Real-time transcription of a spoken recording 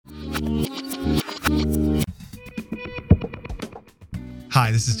Hi,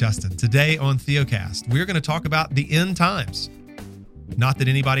 this is Justin. Today on Theocast, we're going to talk about the end times. Not that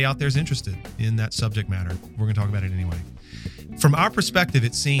anybody out there is interested in that subject matter. We're going to talk about it anyway. From our perspective,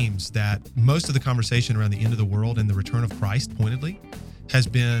 it seems that most of the conversation around the end of the world and the return of Christ, pointedly, has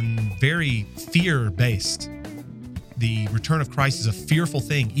been very fear-based. The return of Christ is a fearful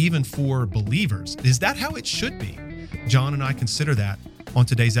thing, even for believers. Is that how it should be? John and I consider that on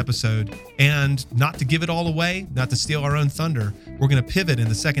today's episode. And not to give it all away, not to steal our own thunder, we're going to pivot in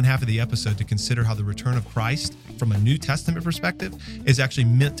the second half of the episode to consider how the return of Christ from a New Testament perspective is actually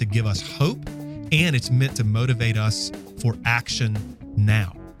meant to give us hope, and it's meant to motivate us for action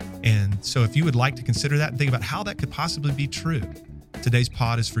now. And so if you would like to consider that and think about how that could possibly be true, today's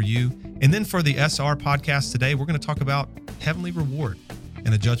pod is for you. And then for the SR podcast today, we're going to talk about heavenly reward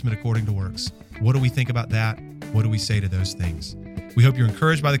and a judgment according to works. What do we think about that? What do we say to those things? We hope you're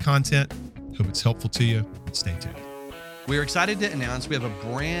encouraged by the content. Hope it's helpful to you. Stay tuned. We are excited to announce we have a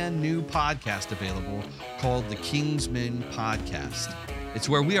brand new podcast available called the Kingsmen Podcast. It's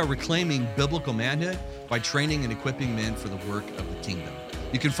where we are reclaiming biblical manhood by training and equipping men for the work of the kingdom.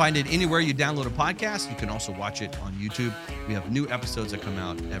 You can find it anywhere you download a podcast. You can also watch it on YouTube. We have new episodes that come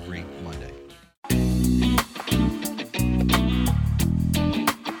out every Monday.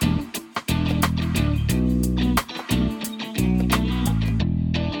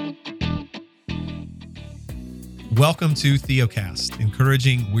 Welcome to Theocast,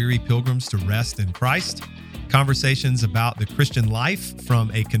 encouraging weary pilgrims to rest in Christ. Conversations about the Christian life from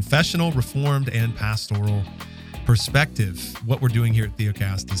a confessional, reformed, and pastoral perspective. What we're doing here at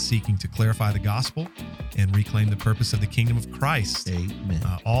Theocast is seeking to clarify the gospel and reclaim the purpose of the kingdom of Christ. Amen.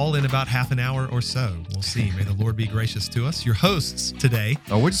 All in about half an hour or so. We'll see. May the Lord be gracious to us. Your hosts today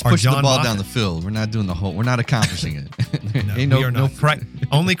we're just pushing John the ball Moffitt. Down the field. We're not doing the whole. We're not accomplishing it. No, we are not.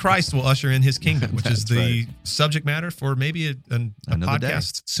 Only Christ will usher in his kingdom, which is That's the subject matter for maybe a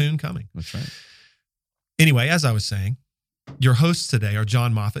podcast soon coming. That's right. Anyway, as I was saying, your hosts today are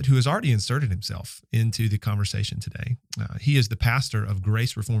John Moffitt, who has already inserted himself into the conversation today. He is the pastor of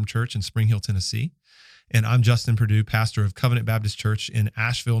Grace Reformed Church in Spring Hill, Tennessee. And I'm Justin Perdue, pastor of Covenant Baptist Church in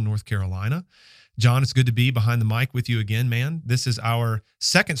Asheville, North Carolina. John, it's good to be behind the mic with you again, man. This is our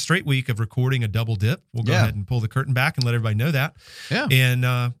second straight week of recording a double dip. We'll go ahead and pull the curtain back and let everybody know that. Yeah.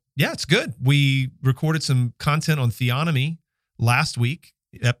 And it's good. We recorded some content on theonomy last week,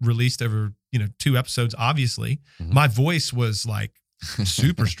 released over 2 episodes, obviously. Mm-hmm. My voice was like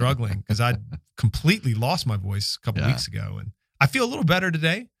super struggling because I completely lost my voice a couple weeks ago. And I feel a little better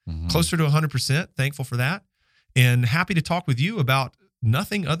today, closer to 100%. Thankful for that. And happy to talk with you about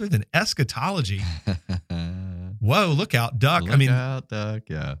nothing other than eschatology. Whoa, look out, Duck. Look out, Duck,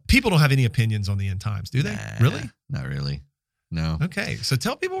 yeah. People don't have any opinions on the end times, do they? Really? Not really. No. Okay, so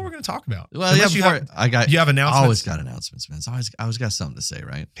tell people what we're going to talk about. Well, you have announcements. I always got announcements, man. I always got something to say,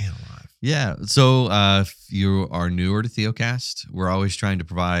 right? Man alive. Yeah. So if you are newer to Theocast, we're always trying to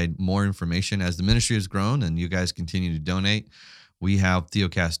provide more information as the ministry has grown and you guys continue to donate. We have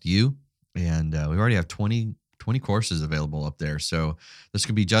Theocast U, and we already have 20 courses available up there. So this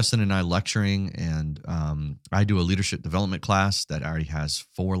could be Justin and I lecturing, and I do a leadership development class that already has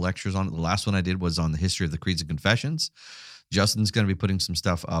 4 lectures on it. The last one I did was on the history of the creeds and confessions. Justin's going to be putting some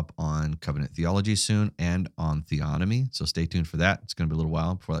stuff up on covenant theology soon and on theonomy. So stay tuned for that. It's going to be a little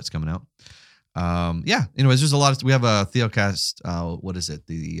while before that's coming out. Anyways, there's a lot of, we have a Theocast,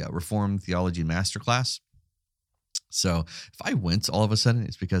 the Reformed Theology Masterclass. So if I wince all of a sudden,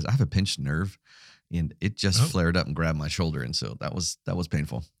 it's because I have a pinched nerve and it just flared up and grabbed my shoulder. And so that was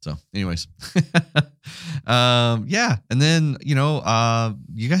painful. So anyways, And then,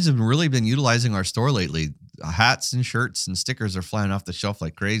 you guys have really been utilizing our store lately. Hats and shirts and stickers are flying off the shelf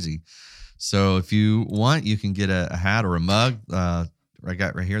like crazy. So if you want, you can get a hat or a mug. I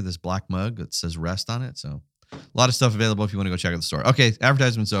got right here, this black mug that says rest on it. So a lot of stuff available if you want to go check out the store. Okay.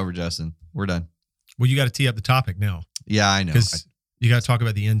 Advertisement's over, Justin. We're done. Well, you got to tee up the topic now. Yeah, I know. Because you got to talk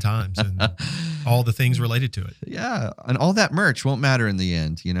about the end times and all the things related to it. Yeah. And all that merch won't matter in the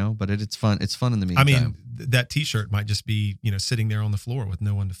end, but it's fun. It's fun in the meantime. I mean, that t-shirt might just be, sitting there on the floor with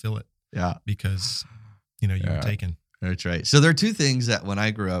no one to fill it. Yeah. Because, you were taken. That's right. So there are 2 things that when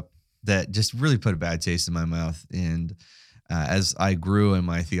I grew up that just really put a bad taste in my mouth. And as I grew in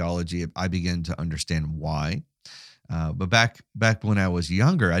my theology, I began to understand why. But back when I was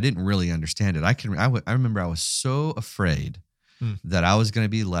younger, I didn't really understand it. I remember I was so afraid that I was going to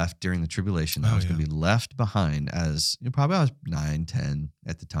be left during the tribulation. I was going to be left behind as probably I was 9, 10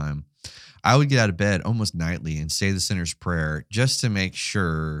 at the time. I would get out of bed almost nightly and say the sinner's prayer just to make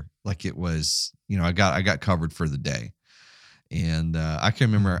sure like it was, I got covered for the day. And I can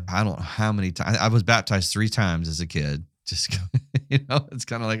remember, I don't know how many times I was baptized 3 times as a kid. Just, it's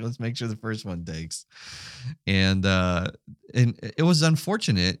kind of like, let's make sure the first one takes. And it was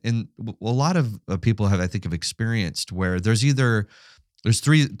unfortunate. And a lot of people have experienced where there's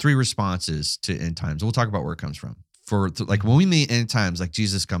three responses to end times. We'll talk about where it comes from. Like when we meet end times, like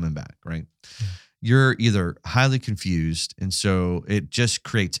Jesus coming back, right? Yeah. You're either highly confused, and so it just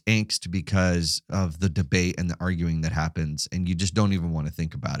creates angst because of the debate and the arguing that happens, and you just don't even want to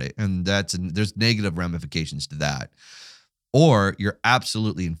think about it. And there's negative ramifications to that. Or you're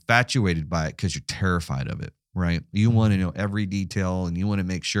absolutely infatuated by it because you're terrified of it, right? You want to know every detail, and you want to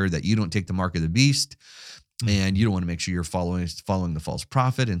make sure that you don't take the mark of the beast, and you don't want to make sure you're following the false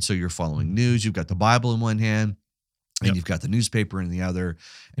prophet, and so you're following news. You've got the Bible in one hand, and you've got the newspaper in the other,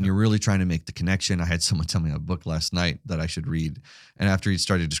 and you're really trying to make the connection. I had someone tell me a book last night that I should read, and after he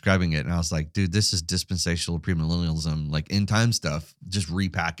started describing it, and I was like, dude, this is dispensational premillennialism, like end time stuff, just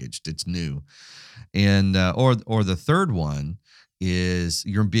repackaged. It's new. And or the third one is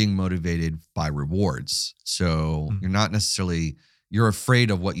you're being motivated by rewards. So you're afraid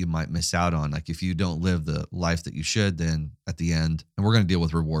of what you might miss out on. Like if you don't live the life that you should, then at the end, and we're going to deal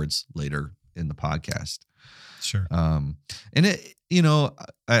with rewards later in the podcast. Sure. And it,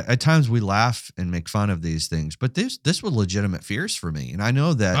 at times we laugh and make fun of these things, but this was legitimate fears for me. And I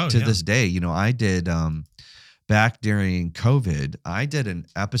know that this day, I did, back during COVID, I did an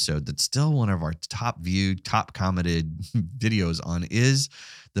episode that's still one of our top viewed, top commented videos on is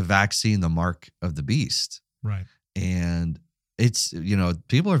the vaccine, the mark of the beast. Right. And it's,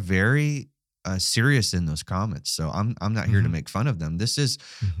 people are very serious in those comments. So I'm not here to make fun of them. This is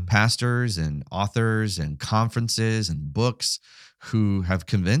pastors and authors and conferences and books who have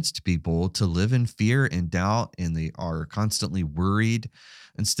convinced people to live in fear and doubt, and they are constantly worried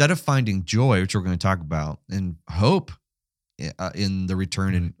instead of finding joy, which we're going to talk about, and hope in the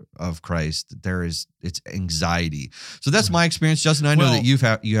return of Christ. It's anxiety. So that's my experience, Justin. I know that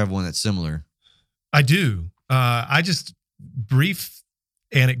you have one that's similar. I do. I just brief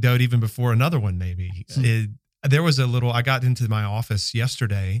anecdote even before another one, maybe. There was I got into my office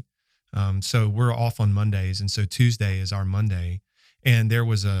yesterday. So we're off on Mondays. And so Tuesday is our Monday. And there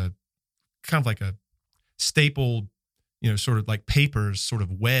was a kind of like a stapled, sort of like papers sort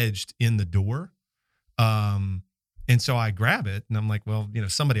of wedged in the door. And so I grab it and I'm like, well,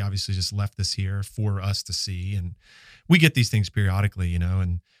 somebody obviously just left this here for us to see. And we get these things periodically,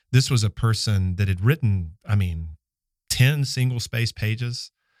 and this was a person that had written, 10 single space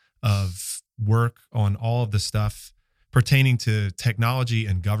pages of work on all of the stuff pertaining to technology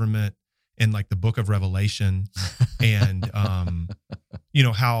and government and like the book of Revelation and,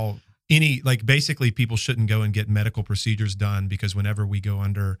 how basically people shouldn't go and get medical procedures done because whenever we go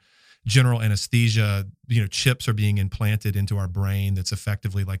under general anesthesia, chips are being implanted into our brain. That's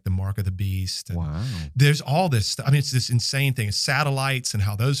effectively like the mark of the beast. And wow. There's all this stuff. It's this insane thing. It's satellites and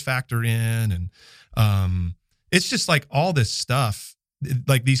how those factor in. And, it's just like all this stuff,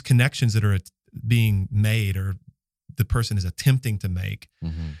 like these connections that are being made or the person is attempting to make,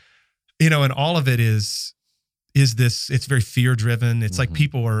 and all of it is this, it's very fear driven. It's like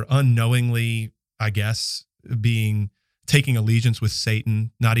people are unknowingly, I guess, taking allegiance with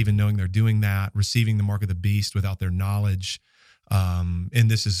Satan, not even knowing they're doing that, receiving the mark of the beast without their knowledge. And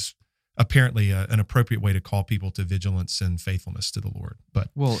this is apparently an appropriate way to call people to vigilance and faithfulness to the Lord. But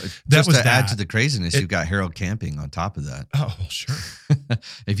add to the craziness, you've got Harold Camping on top of that. Oh, well, sure.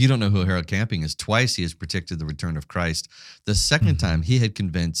 If you don't know who Harold Camping is, twice he has predicted the return of Christ. The second time he had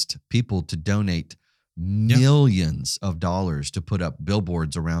convinced people to donate millions of dollars to put up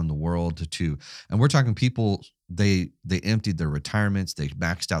billboards around the world and we're talking people, they emptied their retirements, they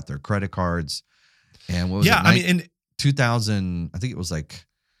maxed out their credit cards. And what was it? In 2000, I think it was like,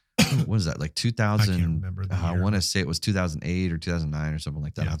 what is that? Like 2000? I can't remember the year. I want to say it was 2008 or 2009 or something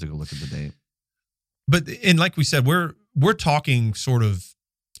like that. Yeah. I have to go look at the date. But and like we said, we're talking sort of,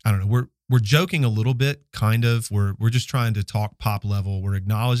 I don't know, we're joking a little bit, kind of. We're just trying to talk pop level. We're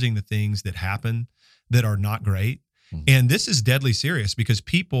acknowledging the things that happen that are not great, and this is deadly serious because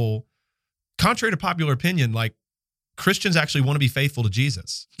people, contrary to popular opinion, like Christians actually want to be faithful to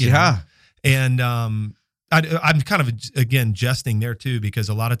Jesus. You know? And I'm kind of, again, jesting there too, because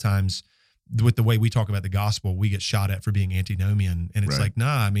a lot of times with the way we talk about the gospel, we get shot at for being antinomian. And it's like,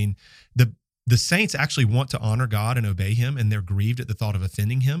 nah, the saints actually want to honor God and obey him, and they're grieved at the thought of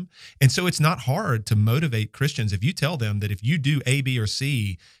offending him. And so it's not hard to motivate Christians. If you tell them that if you do A, B, or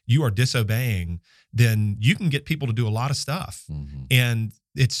C, you are disobeying, then you can get people to do a lot of stuff. And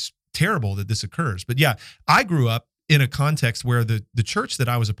it's terrible that this occurs. But yeah, I grew up in a context where the church that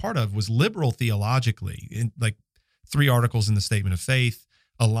I was a part of was liberal theologically, 3 articles in the Statement of Faith,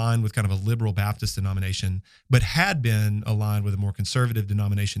 aligned with kind of a liberal Baptist denomination, but had been aligned with a more conservative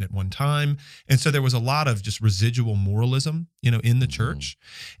denomination at one time. And so there was a lot of just residual moralism, in the church.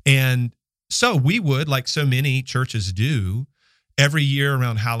 And so we would, like so many churches do, every year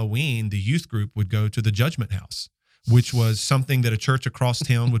around Halloween, the youth group would go to the Judgment House, which was something that a church across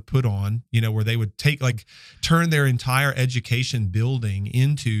town would put on, where they would turn their entire education building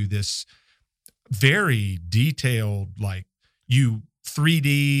into this very detailed,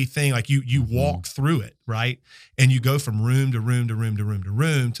 3D thing. Like you walk through it, right? And you go from room to room to room to room to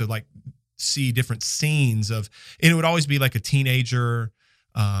room to see different scenes and it would always be like a teenager,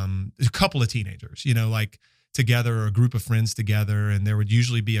 a couple of teenagers, together, or a group of friends together. And there would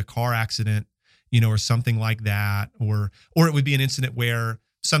usually be a car accident, or something like that. Or it would be an incident where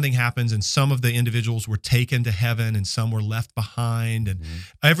something happens and some of the individuals were taken to heaven and some were left behind, and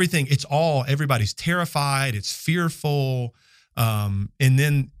everything. Everybody's terrified. It's fearful. And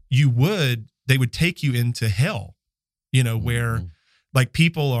then they would take you into hell, where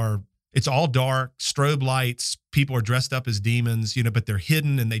people it's all dark, strobe lights, people are dressed up as demons, but they're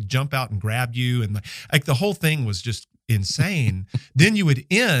hidden and they jump out and grab you. And the whole thing was just insane. Then you would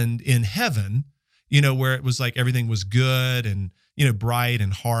end in heaven, where it was everything was good and, bright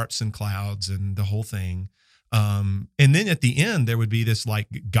and harps and clouds and the whole thing. And then at the end, there would be this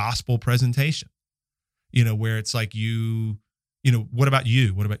gospel presentation, where it's what about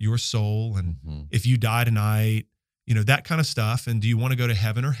you? What about your soul? And if you die tonight, that kind of stuff. And do you want to go to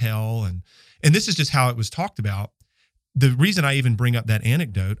heaven or hell? And this is just how it was talked about. The reason I even bring up that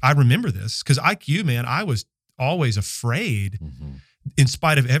anecdote, I remember this because IQ, man, I was always afraid, in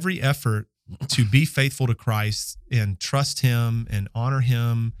spite of every effort to be faithful to Christ and trust him and honor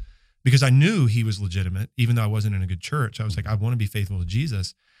him, because I knew he was legitimate, even though I wasn't in a good church. I was I want to be faithful to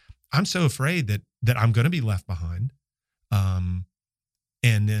Jesus. I'm so afraid that I'm going to be left behind.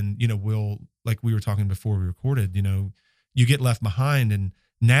 And then, like we were talking before we recorded, you get left behind, and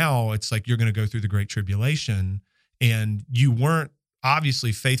now it's you're going to go through the Great Tribulation, and you weren't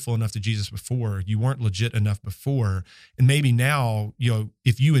obviously faithful enough to Jesus before. You weren't legit enough before. And maybe now,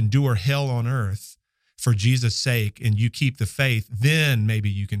 if you endure hell on earth for Jesus' sake and you keep the faith, then maybe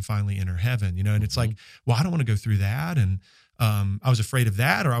you can finally enter heaven, and it's well, I don't want to go through that. And I was afraid of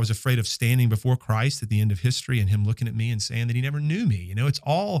that, or I was afraid of standing before Christ at the end of history and him looking at me and saying that he never knew me. It's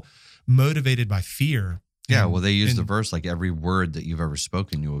all motivated by fear. Yeah, well, they use the verse every word that you've ever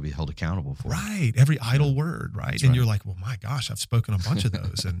spoken, you will be held accountable for. Right, every idle word, right? That's and right. You're well, my gosh, I've spoken a bunch of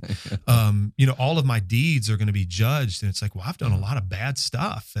those. And, all of my deeds are going to be judged. And it's well, I've done a lot of bad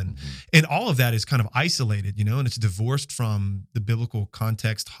stuff. And all of that is kind of isolated, and it's divorced from the biblical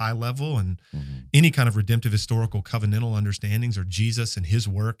context, high level, and any kind of redemptive, historical, covenantal understandings, or Jesus and his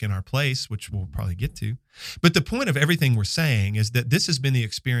work in our place, which we'll probably get to. But the point of everything we're saying is that this has been the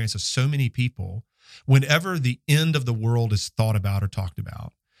experience of so many people. Whenever the end of the world is thought about or talked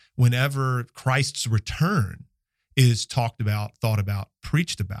about, whenever Christ's return is talked about, thought about,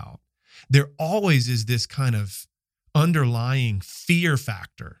 preached about, there always is this kind of underlying fear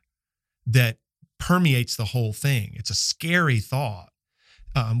factor that permeates the whole thing. It's a scary thought.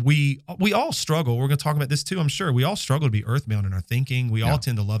 We all struggle. We're going to talk about this too, I'm sure. We all struggle to be earthbound in our thinking. We all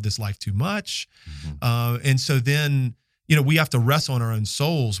tend to love this life too much. And so then, we have to wrestle in our own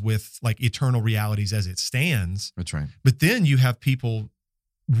souls with eternal realities as it stands. That's right. But then you have people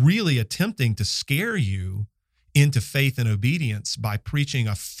really attempting to scare you into faith and obedience by preaching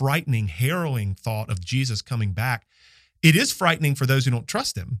a frightening, harrowing thought of Jesus coming back. It is frightening for those who don't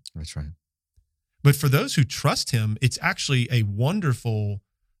trust him. That's right. But for those who trust him, it's actually a wonderful,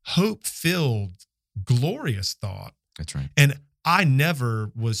 hope-filled, glorious thought. That's right. And I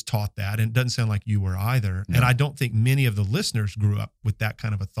never was taught that, and it doesn't sound like you were either. No. And I don't think many of the listeners grew up with that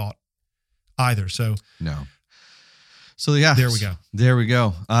kind of a thought either. So no. So yeah, there we go. There we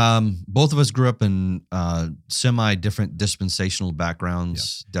go. Both of us grew up in semi-different dispensational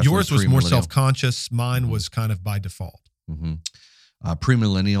backgrounds. Yeah. Yours was more self-conscious. Mine was kind of by default.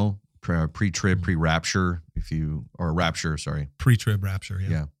 Premillennial, pre-trib, pre-rapture, or rapture, sorry. Pre-trib, rapture,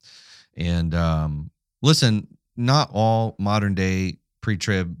 yeah. And listen, not all modern day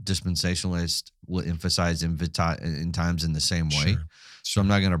pre-trib dispensationalists will emphasize end times in the same way. Sure. So I'm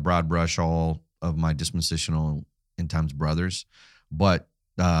not going to broad brush all of my dispensational end times brothers, but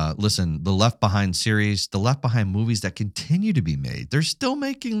listen, the Left Behind series, the Left Behind movies that continue to be made. They're still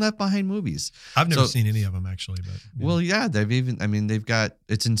making Left Behind movies. I've never seen any of them actually, but yeah. Well, yeah, they've got,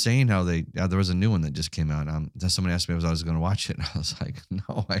 it's insane how there was a new one that just came out. Somebody asked me if I was going to watch it. And I was like,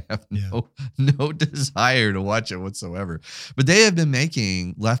 no, I have no desire to watch it whatsoever. But they have been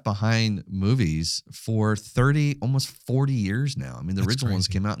making Left Behind movies for almost 40 years now. I mean, the original ones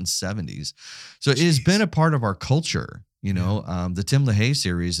came out in the 70s. So it has been a part of our culture. The Tim LaHaye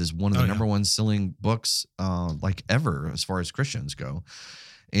series is one of the number one selling books like ever as far as Christians go.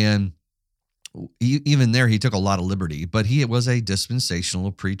 And even there, he took a lot of liberty, but he was a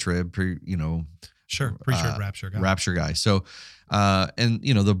dispensational pre-trib, pre-trib rapture guy. So,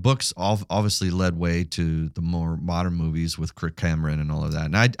 the books obviously led way to the more modern movies with Kirk Cameron and all of that.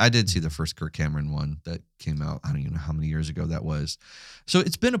 And I did see the first Kirk Cameron one that came out. I don't even know how many years ago that was. So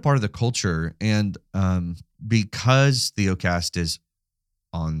it's been a part of the culture. And because Theocast is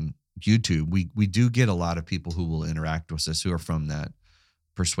on YouTube, we do get a lot of people who will interact with us who are from that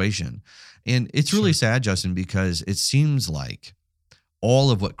persuasion. And it's really sad, Justin, because it seems like all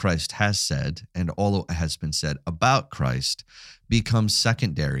of what Christ has said and all of what has been said about Christ becomes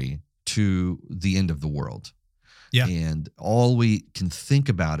secondary to the end of the world. Yeah. And all we can think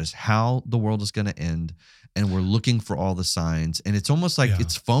about is how the world is going to end. And we're looking for all the signs. And it's almost like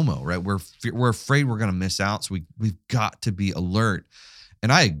it's FOMO, right? We're afraid we're going to miss out. So we've got to be alert.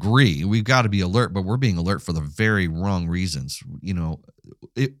 And I agree, we've got to be alert, but we're being alert for the very wrong reasons.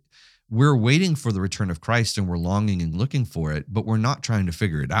 We're waiting for the return of Christ and we're longing and looking for it, but we're not trying to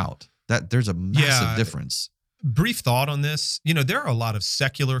figure it out. That there's a massive difference. Brief thought on this. There are a lot of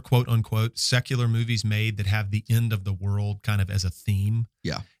secular, quote unquote, secular movies made that have the end of the world kind of as a theme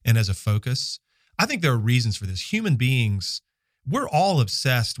and as a focus. I think there are reasons for this. Human beings, we're all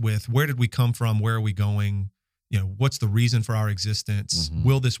obsessed with where did we come from? Where are we going? What's the reason for our existence? Mm-hmm.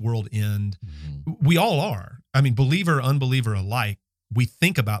 Will this world end? Mm-hmm. We all are. I mean, believer, unbeliever alike, we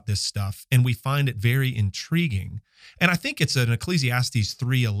think about this stuff and we find it very intriguing. And I think it's an Ecclesiastes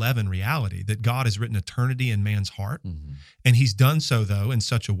 3:11 reality that God has written eternity in man's heart. Mm-hmm. And he's done so, though, in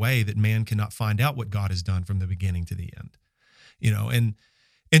such a way that man cannot find out what God has done from the beginning to the end.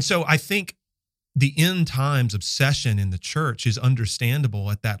 And so I think the end times obsession in the church is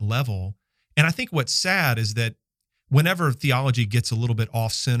understandable at that level. And I think what's sad is that whenever theology gets a little bit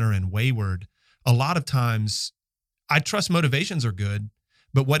off center and wayward, a lot of times I trust motivations are good,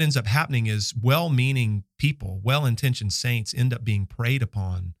 but what ends up happening is well-meaning people, well-intentioned saints end up being preyed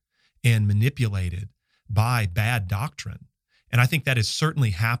upon and manipulated by bad doctrine. And I think that has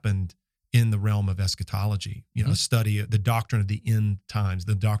certainly happened in the realm of eschatology, a study of the doctrine of the end times,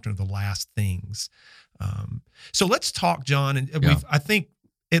 the doctrine of the last things. So let's talk, John, and I think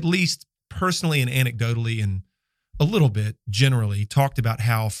at least personally and anecdotally and a little bit generally talked about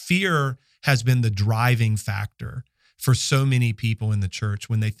how fear has been the driving factor for so many people in the church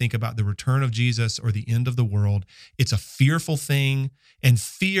when they think about the return of Jesus or the end of the world. It's a fearful thing, and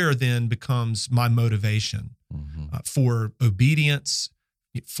fear then becomes my motivation for obedience,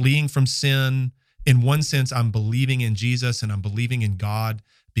 fleeing from sin. In one sense, I'm believing in Jesus and I'm believing in God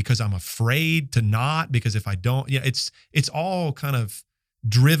because I'm afraid to not, because if I don't, it's all kind of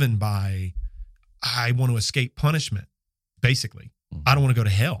driven by, I want to escape punishment, basically. Mm-hmm. I don't want to go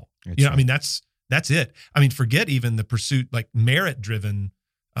to hell. I mean, that's it. I mean, forget even the pursuit, like merit-driven,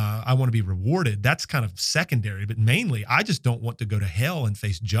 I want to be rewarded. That's kind of secondary, but mainly I just don't want to go to hell and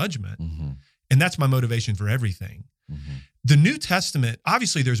face judgment. Mm-hmm. And that's my motivation for everything. Mm-hmm. The New Testament,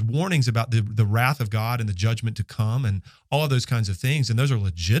 obviously there's warnings about the wrath of God and the judgment to come and all of those kinds of things. And those are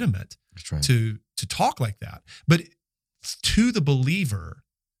legitimate to talk like that. But to the believer,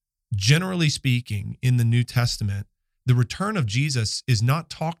 generally speaking, in the New Testament, the return of Jesus is not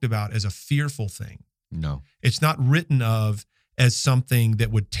talked about as a fearful thing. No. It's not written of as something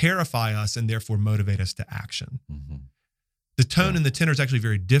that would terrify us and therefore motivate us to action. Mm-hmm. The tone and the tenor is actually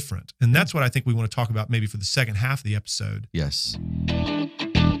very different. And that's what I think we want to talk about maybe for the second half of the episode. Yes.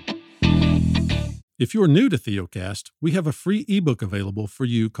 If you're new to Theocast, we have a free ebook available for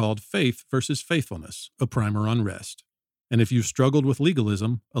you called Faith versus Faithfulness, a primer on rest. And if you've struggled with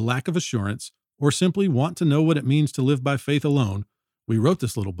legalism, a lack of assurance, or simply want to know what it means to live by faith alone, we wrote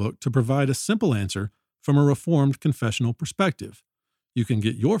this little book to provide a simple answer from a Reformed confessional perspective. You can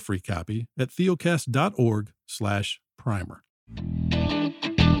get your free copy at theocast.org/primer.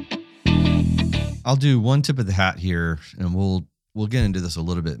 I'll do one tip of the hat here, and we'll get into this a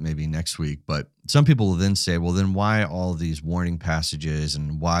little bit maybe next week. But some people will then say, well, then why all these warning passages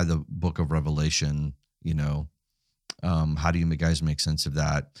and why the book of Revelation, how do you guys make sense of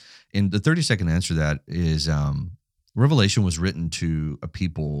that? And the 30-second answer to that is Revelation was written to a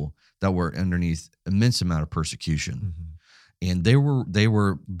people that were underneath immense amount of persecution. And they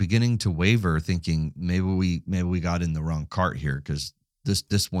were beginning to waver, thinking maybe we got in the wrong cart here, because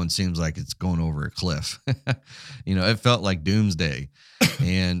this one seems like it's going over a cliff. It felt like doomsday.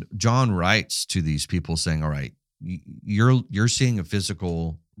 And John writes to these people saying, all right, you're seeing a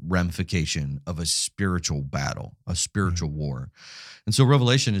physical ramification of a spiritual battle, a spiritual war. And so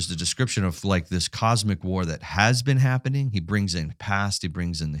Revelation is the description of like this cosmic war that has been happening. He brings in past, he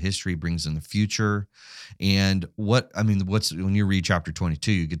brings in the history, brings in the future. And when you read chapter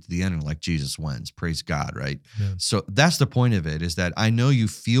 22, you get to the end and like Jesus wins. Praise God, right? Yeah. So that's the point of it, is that I know you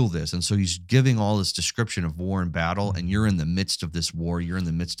feel this. And so he's giving all this description of war and battle, and you're in the midst of this war, you're in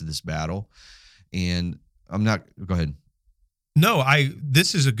the midst of this battle. And go ahead. No,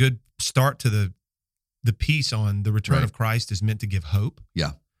 this is a good start to the piece on the return of Christ is meant to give hope.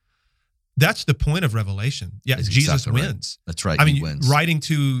 Yeah. That's the point of Revelation. Yeah, That's Jesus exactly wins. Right. That's right. I mean, he wins. writing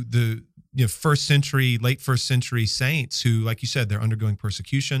to the late first century saints who, like you said, they're undergoing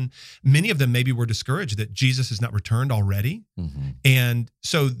persecution. Many of them maybe were discouraged that Jesus has not returned already. And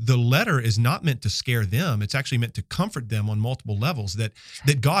so the letter is not meant to scare them. It's actually meant to comfort them on multiple levels, that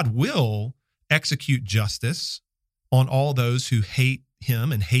God will execute justice on all those who hate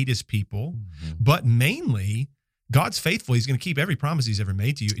him and hate his people. But mainly, God's faithful. He's going to keep every promise he's ever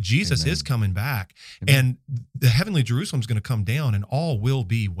made to you. Jesus is coming back. And the heavenly Jerusalem is going to come down, and all will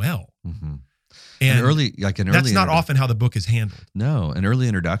be well. And that's not often how the book is handled. No, an early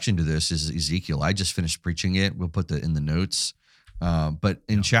introduction to this is Ezekiel. I just finished preaching it. We'll put that in the notes. But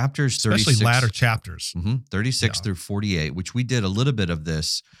in chapters 36, especially latter chapters, 36 through 48, which we did a little bit of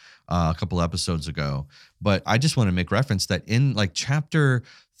this a couple episodes ago, but I just want to make reference that in like chapter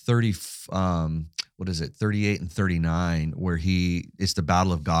 30, 38 and 39, where it's the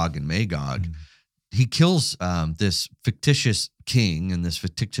battle of Gog and Magog. He kills this fictitious king and this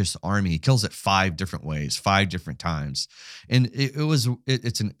fictitious army. He kills it 5 different ways, 5 different times, and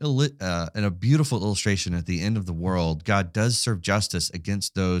it's a beautiful illustration. At the end of the world, God does serve justice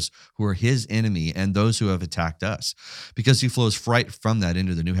against those who are his enemy and those who have attacked us, because he flows right from that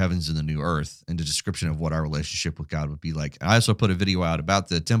into the new heavens and the new earth, and the description of what our relationship with God would be like. I also put a video out about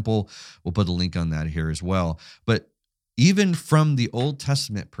the temple. We'll put a link on that here as well. But even from the Old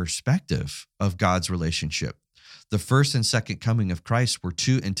Testament perspective of God's relationship, the first and second coming of Christ were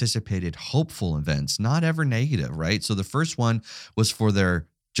 2 anticipated hopeful events, not ever negative, right? So the first one was for their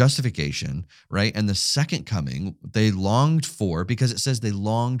justification, right? And the second coming, they longed for, because it says they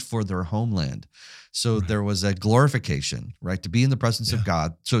longed for their homeland. So there was a glorification, right? To be in the presence of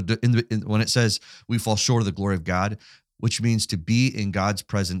God. So when it says we fall short of the glory of God, which means to be in God's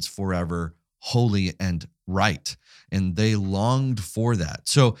presence forever, holy and right. And they longed for that.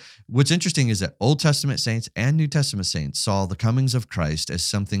 So what's interesting is that Old Testament saints and New Testament saints saw the comings of Christ as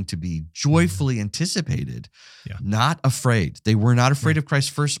something to be joyfully anticipated, not afraid. They were not afraid of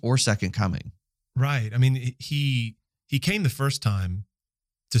Christ's first or second coming. Right. I mean, he came the first time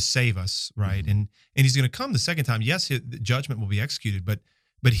to save us, right? And he's going to come the second time. Yes, the judgment will be executed,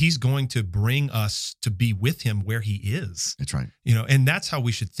 but he's going to bring us to be with him where he is. That's right. And that's how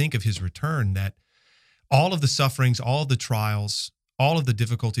we should think of his return, that all of the sufferings, all of the trials, all of the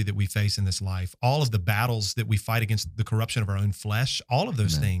difficulty that we face in this life, all of the battles that we fight against the corruption of our own flesh, all of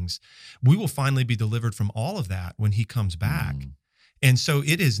those things, we will finally be delivered from all of that when he comes back. And so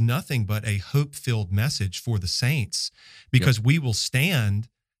it is nothing but a hope-filled message for the saints, because we will stand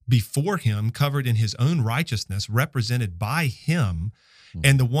before him covered in his own righteousness, represented by him.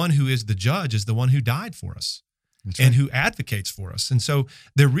 And the one who is the judge is the one who died for us. And who advocates for us. And so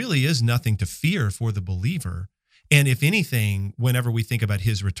there really is nothing to fear for the believer. And if anything, whenever we think about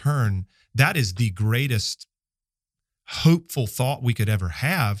his return, that is the greatest hopeful thought we could ever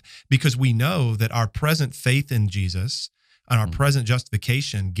have, because we know that our present faith in Jesus and our present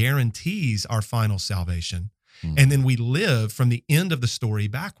justification guarantees our final salvation. And then we live from the end of the story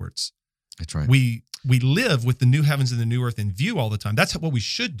backwards. That's right. We live with the new heavens and the new earth in view all the time. That's what we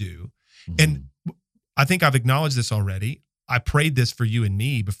should do. And I think I've acknowledged this already. I prayed this for you and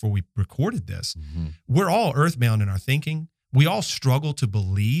me before we recorded this. We're all earthbound in our thinking. We all struggle to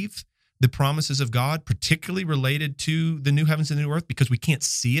believe the promises of God, particularly related to the new heavens and the new earth, because we can't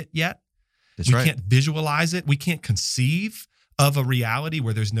see it yet. We can't visualize it. We can't conceive of a reality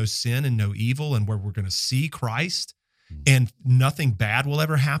where there's no sin and no evil, and where we're going to see Christ and nothing bad will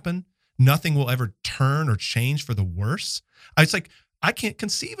ever happen. Nothing will ever turn or change for the worse. It's like, I can't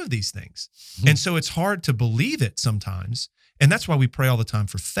conceive of these things. And so it's hard to believe it sometimes. And that's why we pray all the time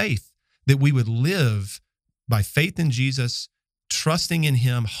for faith, that we would live by faith in Jesus, trusting in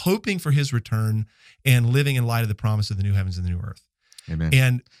him, hoping for his return, and living in light of the promise of the new heavens and the new earth. Amen.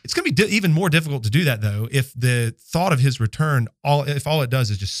 And it's going to be even more difficult to do that, though, if the thought of his return, if all it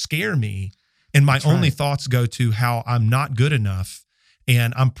does is just scare me, and my only thoughts go to how I'm not good enough,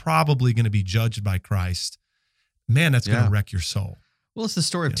 and I'm probably going to be judged by Christ. Man, that's going to wreck your soul. Well, it's the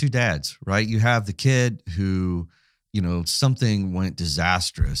story of two dads, right? You have the kid who, something went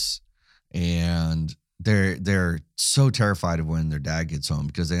disastrous, and they're so terrified of when their dad gets home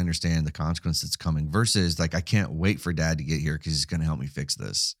because they understand the consequence that's coming, versus like, I can't wait for dad to get here because he's going to help me fix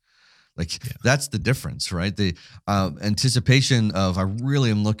this. That's the difference, right? The anticipation of, I really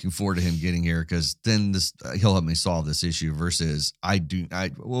am looking forward to him getting here because then he'll help me solve this issue, versus I'm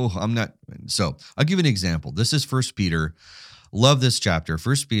not. So I'll give you an example. This is 1 Peter. Love this chapter.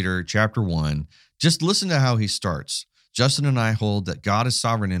 1 Peter chapter 1. Just listen to how he starts. Justin and I hold that God is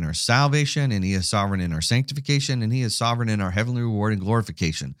sovereign in our salvation, and he is sovereign in our sanctification, and he is sovereign in our heavenly reward and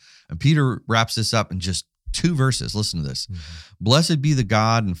glorification. And Peter wraps this up in just 2 verses. Listen to this. Mm-hmm. Blessed be the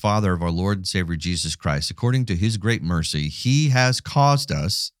God and Father of our Lord and Savior Jesus Christ. According to his great mercy, he has caused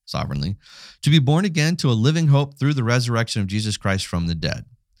us, sovereignly, to be born again to a living hope through the resurrection of Jesus Christ from the dead,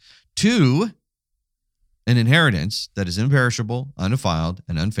 to an inheritance that is imperishable, undefiled,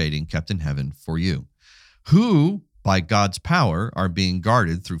 and unfading, kept in heaven for you, who by God's power are being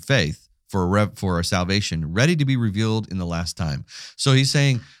guarded through faith for a salvation ready to be revealed in the last time. So he's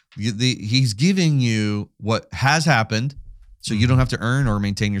saying he's giving you what has happened, so you don't have to earn or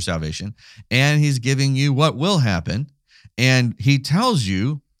maintain your salvation, and he's giving you what will happen, and he tells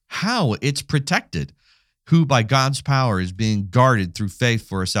you how it's protected, who by God's power is being guarded through faith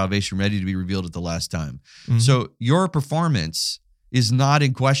for a salvation ready to be revealed at the last time. Mm-hmm. So your performance is not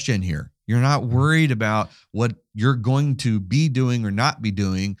in question here. You're not worried about what you're going to be doing or not be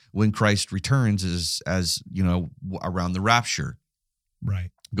doing when Christ returns, as around the rapture. Right.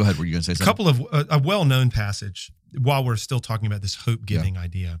 Go ahead. Were you going to say something? A couple of a well-known passage while we're still talking about this hope-giving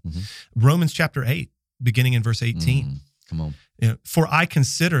idea. Mm-hmm. Romans chapter 8, beginning in verse 18. Come on. For I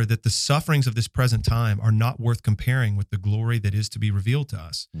consider that the sufferings of this present time are not worth comparing with the glory that is to be revealed to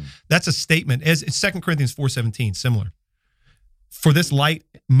us. That's a statement, as 2 Corinthians 4:17, similar. For this light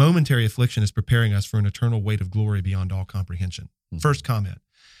momentary affliction is preparing us for an eternal weight of glory beyond all comprehension. Mm-hmm. First comment.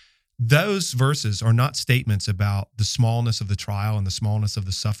 Those verses are not statements about the smallness of the trial and the smallness of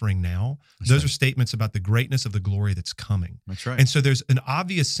the suffering now. Those are statements about the greatness of the glory that's coming. That's right. And so there's an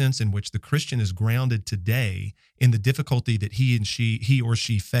obvious sense in which the Christian is grounded today in the difficulty that he or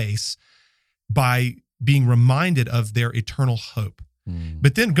she face by being reminded of their eternal hope.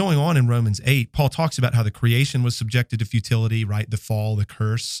 But then going on in Romans 8, Paul talks about how the creation was subjected to futility, right? The fall, the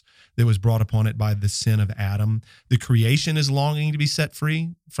curse that was brought upon it by the sin of Adam. The creation is longing to be set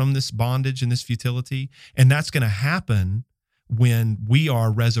free from this bondage and this futility. And that's going to happen when we are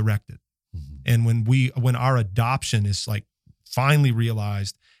resurrected. And when our adoption is like finally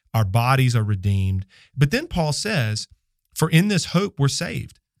realized, our bodies are redeemed. But then Paul says, for in this hope we're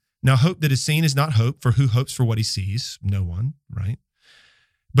saved. Now, hope that is seen is not hope, for who hopes for what he sees? No one, right?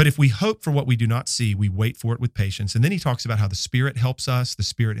 But if we hope for what we do not see, we wait for it with patience. And then he talks about how the Spirit helps us. The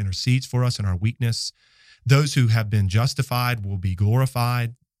Spirit intercedes for us in our weakness. Those who have been justified will be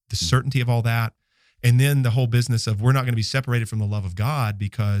glorified, the certainty of all that. And then the whole business of we're not going to be separated from the love of God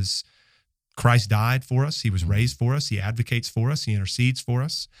because Christ died for us. He was raised for us. He advocates for us. He intercedes for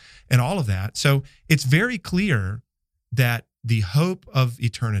us and all of that. So it's very clear that the hope of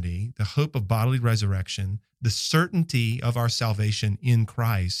eternity, the hope of bodily resurrection, the certainty of our salvation in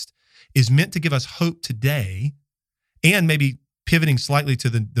Christ is meant to give us hope today. And maybe pivoting slightly to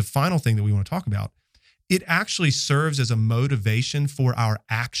the final thing that we want to talk about, it actually serves as a motivation for our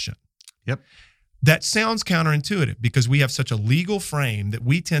action. Yep. That sounds counterintuitive because we have such a legal frame that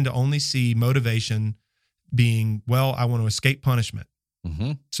we tend to only see motivation being, well, I want to escape punishment.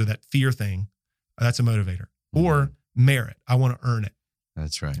 Mm-hmm. So that fear thing, that's a motivator. Mm-hmm. Or merit, I want to earn it.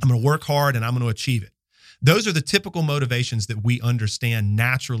 That's right. I'm going to work hard and I'm going to achieve it. Those are the typical motivations that we understand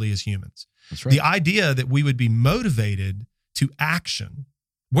naturally as humans. That's right. The idea that we would be motivated to action,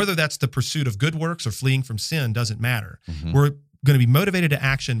 whether that's the pursuit of good works or fleeing from sin, doesn't matter. Mm-hmm. We're going to be motivated to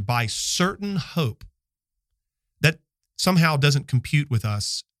action by certain hope that somehow doesn't compute with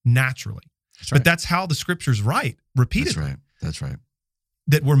us naturally. That's right. But that's how the scriptures write repeatedly. That's right.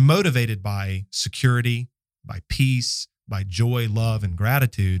 That we're motivated by security, by peace, by joy, love, and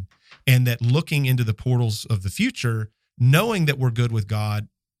gratitude, and that looking into the portals of the future, knowing that we're good with God,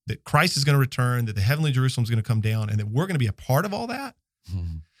 that Christ is going to return, that the heavenly Jerusalem is going to come down, and that we're going to be a part of all that,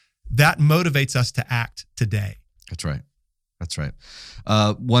 that motivates us to act today. That's right. That's right.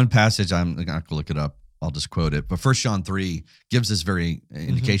 One passage, I'm going to have to look it up. I'll just quote it. But 1 John 3 gives this very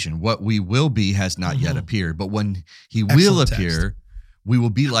indication. What we will be has not yet appeared, but when he will appear, we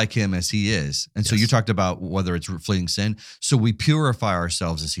will be like him as he is. And so you talked about whether it's fleeting sin. So we purify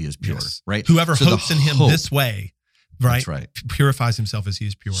ourselves as he is pure, right? Whoever hopes in him this way, right? That's right. Purifies himself as he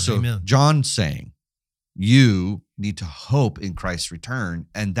is pure. So Amen. John's saying, you need to hope in Christ's return,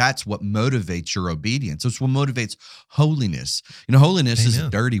 and that's what motivates your obedience. It's what motivates holiness. Holiness is a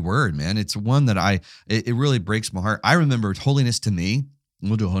dirty word, man. It's one that it really breaks my heart. I remember holiness to me, and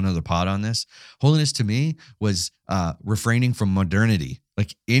we'll do a whole nother pod on this. Holiness to me was refraining from modernity.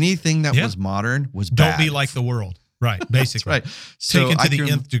 Like anything that was modern was bad. Don't be like the world. Right, basically. That's right. So taken to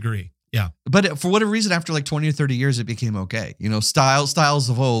the nth degree. Yeah. But for whatever reason, after like 20 or 30 years, it became okay. Styles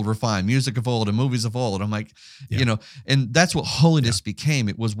of old were fine, music of old and movies of old. I'm like, and that's what holiness became.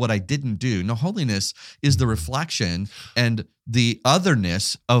 It was what I didn't do. No, holiness is the reflection and the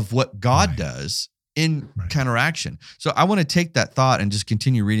otherness of what God does in counteraction. So I want to take that thought and just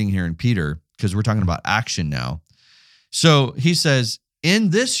continue reading here in Peter, because we're talking about action now. So he says,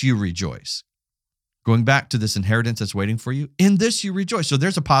 in this you rejoice. Going back to this inheritance that's waiting for you, in this you rejoice. So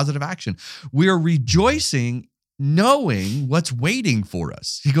there's a positive action. We are rejoicing knowing what's waiting for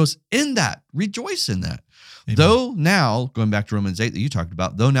us. He goes, in that, rejoice in that. Amen. Though now, going back to Romans 8 that you talked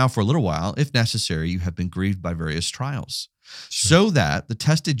about, though now for a little while, if necessary, you have been grieved by various trials, so that the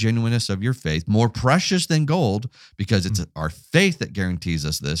tested genuineness of your faith, more precious than gold, because it's our faith that guarantees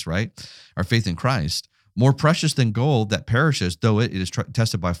us this, right? Our faith in Christ, more precious than gold that perishes, though it is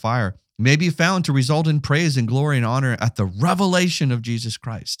tested by fire, may be found to result in praise and glory and honor at the revelation of Jesus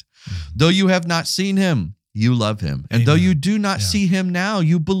Christ. Though you have not seen him, you love him. And though you do not see him now,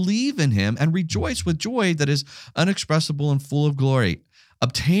 you believe in him and rejoice with joy that is unexpressible and full of glory,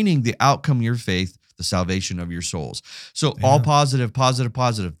 obtaining the outcome of your faith, the salvation of your souls. So all positive, positive,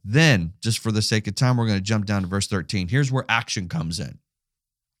 positive. Then, just for the sake of time, we're going to jump down to verse 13. Here's where action comes in.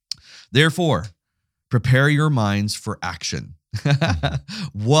 Therefore, prepare your minds for action.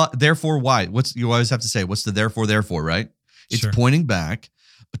 What? Therefore, why? You always have to say, what's the therefore, right? It's pointing back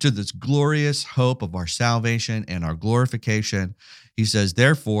to this glorious hope of our salvation and our glorification. He says,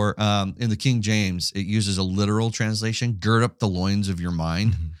 therefore, in the King James, it uses a literal translation, gird up the loins of your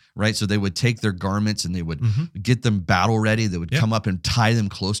mind, right? So they would take their garments and they would get them battle ready. They would come up and tie them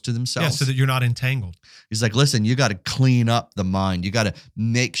close to themselves. Yeah, so that you're not entangled. He's like, listen, you got to clean up the mind. You got to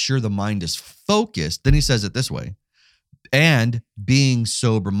make sure the mind is focused. Then he says it this way, and being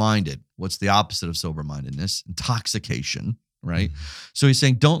sober-minded. What's the opposite of sober-mindedness? Intoxication, right? So he's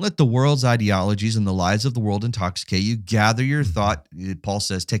saying, don't let the world's ideologies and the lies of the world intoxicate you. Gather your thought. Paul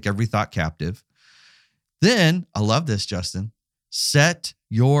says, take every thought captive. Then, I love this, Justin, set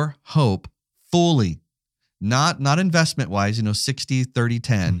your hope fully, not investment-wise, 60, 30,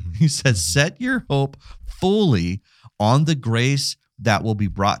 10. He says, set your hope fully on the grace that will be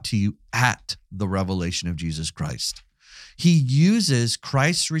brought to you at the revelation of Jesus Christ. He uses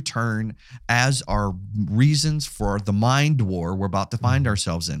Christ's return as our reasons for the mind war we're about to find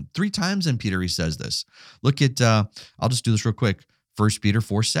ourselves in. 3 times in Peter, he says this. Look at, I'll just do this real quick. 1 Peter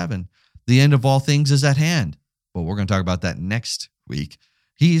 4:7. The end of all things is at hand. Well, we're going to talk about that next week.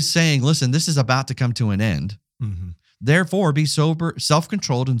 He's saying, listen, this is about to come to an end. Therefore, be sober,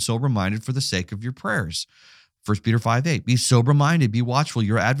 self-controlled and sober-minded for the sake of your prayers. 1 Peter 5:8, be sober-minded, be watchful.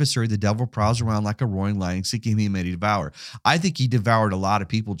 Your adversary, the devil, prowls around like a roaring lion, seeking whom he may devour. I think he devoured a lot of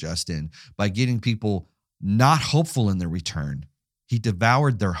people, Justin, by getting people not hopeful in their return. He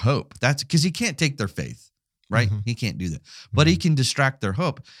devoured their hope. That's because he can't take their faith, right? He can't do that. But he can distract their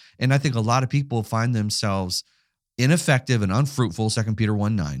hope. And I think a lot of people find themselves ineffective and unfruitful, 2 Peter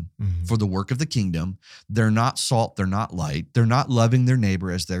 1:9, for the work of the kingdom. They're not salt, they're not light, they're not loving their neighbor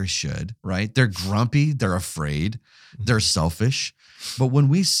as they should, right? They're grumpy, they're afraid, they're selfish. But when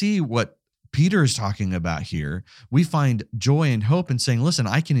we see what Peter is talking about here, we find joy and hope in saying, listen,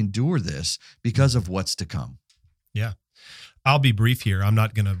 I can endure this because of what's to come. Yeah. I'll be brief here. I'm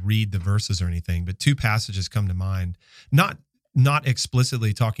not going to read the verses or anything, but 2 passages come to mind. Not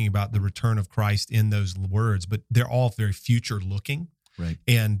explicitly talking about the return of Christ in those words, but they're all very future looking. Right.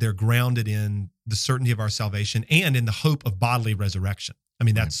 And they're grounded in the certainty of our salvation and in the hope of bodily resurrection. I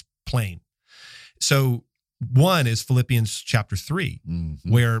mean, that's plain. So one is Philippians chapter 3,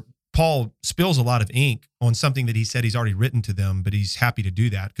 where Paul spills a lot of ink on something that he said he's already written to them, but he's happy to do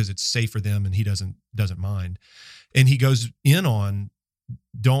that because it's safe for them and he doesn't mind. And he goes in on,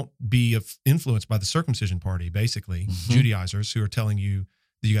 don't be influenced by the circumcision party, basically, Judaizers who are telling you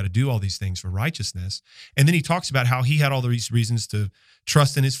that you got to do all these things for righteousness. And then he talks about how he had all these reasons to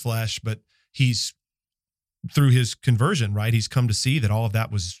trust in his flesh, but he's, through his conversion, right, he's come to see that all of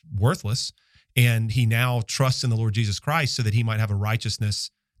that was worthless. And he now trusts in the Lord Jesus Christ so that he might have a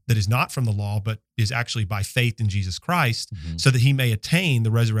righteousness that is not from the law, but is actually by faith in Jesus Christ, so that he may attain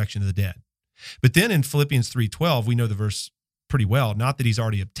the resurrection of the dead. But then in Philippians 3:12, we know the verse pretty well, not that he's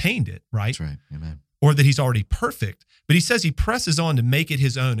already obtained it, right? That's right. Amen. Or that he's already perfect, but he says he presses on to make it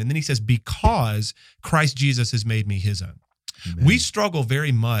his own. And then he says, because Christ Jesus has made me his own. Amen. We struggle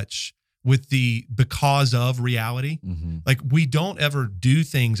very much with the because of reality. Like, we don't ever do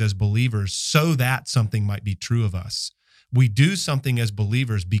things as believers so that something might be true of us. We do something as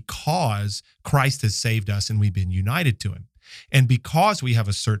believers because Christ has saved us and we've been united to him. And because we have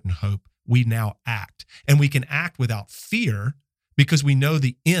a certain hope, we now act. And we can act without fear because we know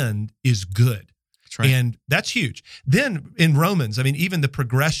the end is good. That's right. And that's huge. Then in Romans, I mean, even the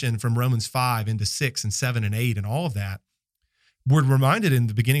progression from Romans 5 into 6 and 7 and 8 and all of that, we're reminded in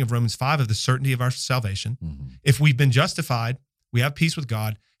the beginning of Romans 5 of the certainty of our salvation. If we've been justified, we have peace with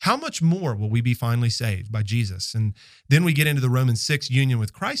God. How much more will we be finally saved by Jesus? And then we get into the Romans 6 union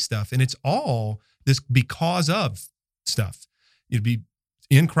with Christ stuff, and it's all this because of stuff. It'd be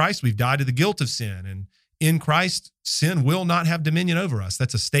in Christ, we've died to the guilt of sin, and in Christ, sin will not have dominion over us.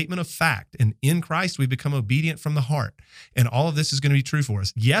 That's a statement of fact. And in Christ, we become obedient from the heart. And all of this is going to be true for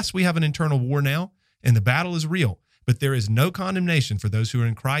us. Yes, we have an internal war now, and the battle is real, but there is no condemnation for those who are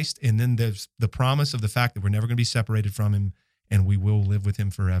in Christ. And then there's the promise of the fact that we're never going to be separated from him, and we will live with him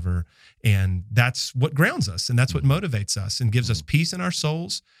forever. And that's what grounds us, and that's what motivates us and gives us peace in our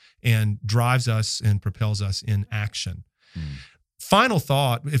souls and drives us and propels us in action. Final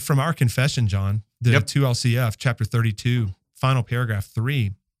thought from our confession, John, the 2 LCF, chapter 32, final paragraph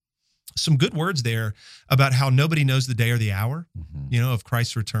 3, some good words there about how nobody knows the day or the hour, of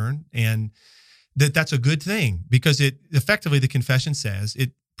Christ's return. And that's a good thing because it effectively, the confession says,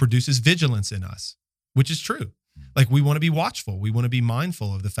 it produces vigilance in us, which is true. Like, we want to be watchful. We want to be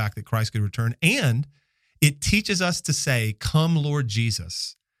mindful of the fact that Christ could return. And it teaches us to say, come, Lord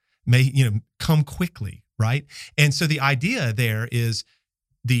Jesus, come quickly, right? And so the idea there is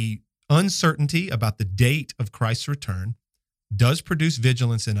the uncertainty about the date of Christ's return does produce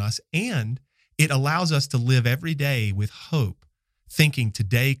vigilance in us, and it allows us to live every day with hope, thinking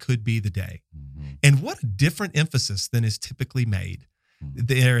today could be the day. And what a different emphasis than is typically made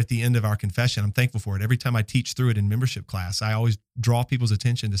there at the end of our confession. I'm thankful for it. Every time I teach through it in membership class, I always draw people's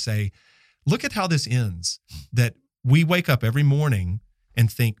attention to say, look at how this ends, that we wake up every morning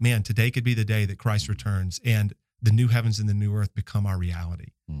and think, man, today could be the day that Christ returns and the new heavens and the new earth become our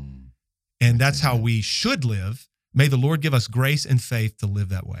reality. And that's how we should live. May the Lord give us grace and faith to live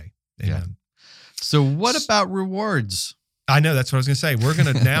that way. Amen. Yeah. So what about rewards? I know, that's what I was going to say. We're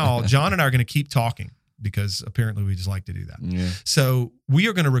going to now, John and I are going to keep talking because apparently we just like to do that. Yeah. So we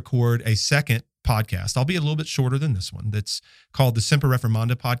are going to record a second podcast. I'll be a little bit shorter than this one. That's called the Semper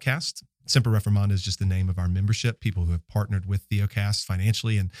Reformanda podcast. Semper Reformanda is just the name of our membership, people who have partnered with Theocast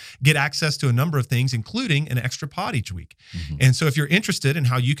financially and get access to a number of things, including an extra pod each week. And so if you're interested in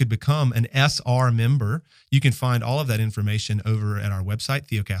how you could become an SR member, you can find all of that information over at our website,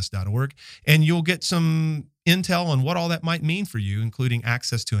 theocast.org, and you'll get some intel on what all that might mean for you, including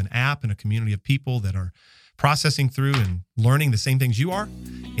access to an app and a community of people that are processing through and learning the same things you are.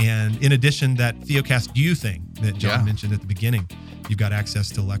 And in addition, that Theocast U thing that John mentioned at the beginning, you've got access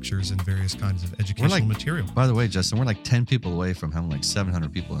to lectures and various kinds of educational material. By the way, Justin, we're like 10 people away from having like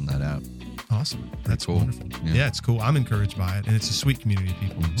 700 people in that app. Awesome. That's cool. Wonderful. Yeah, it's cool. I'm encouraged by it, and it's a sweet community of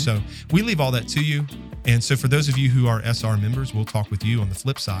people. So we leave all that to you. And so for those of you who are SR members, we'll talk with you on the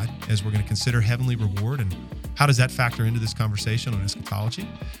flip side as we're going to consider heavenly reward and how does that factor into this conversation on eschatology.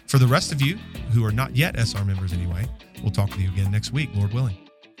 For the rest of you who are not yet SR members anyway, we'll talk with you again next week, Lord willing.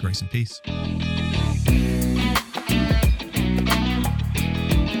 Grace and peace.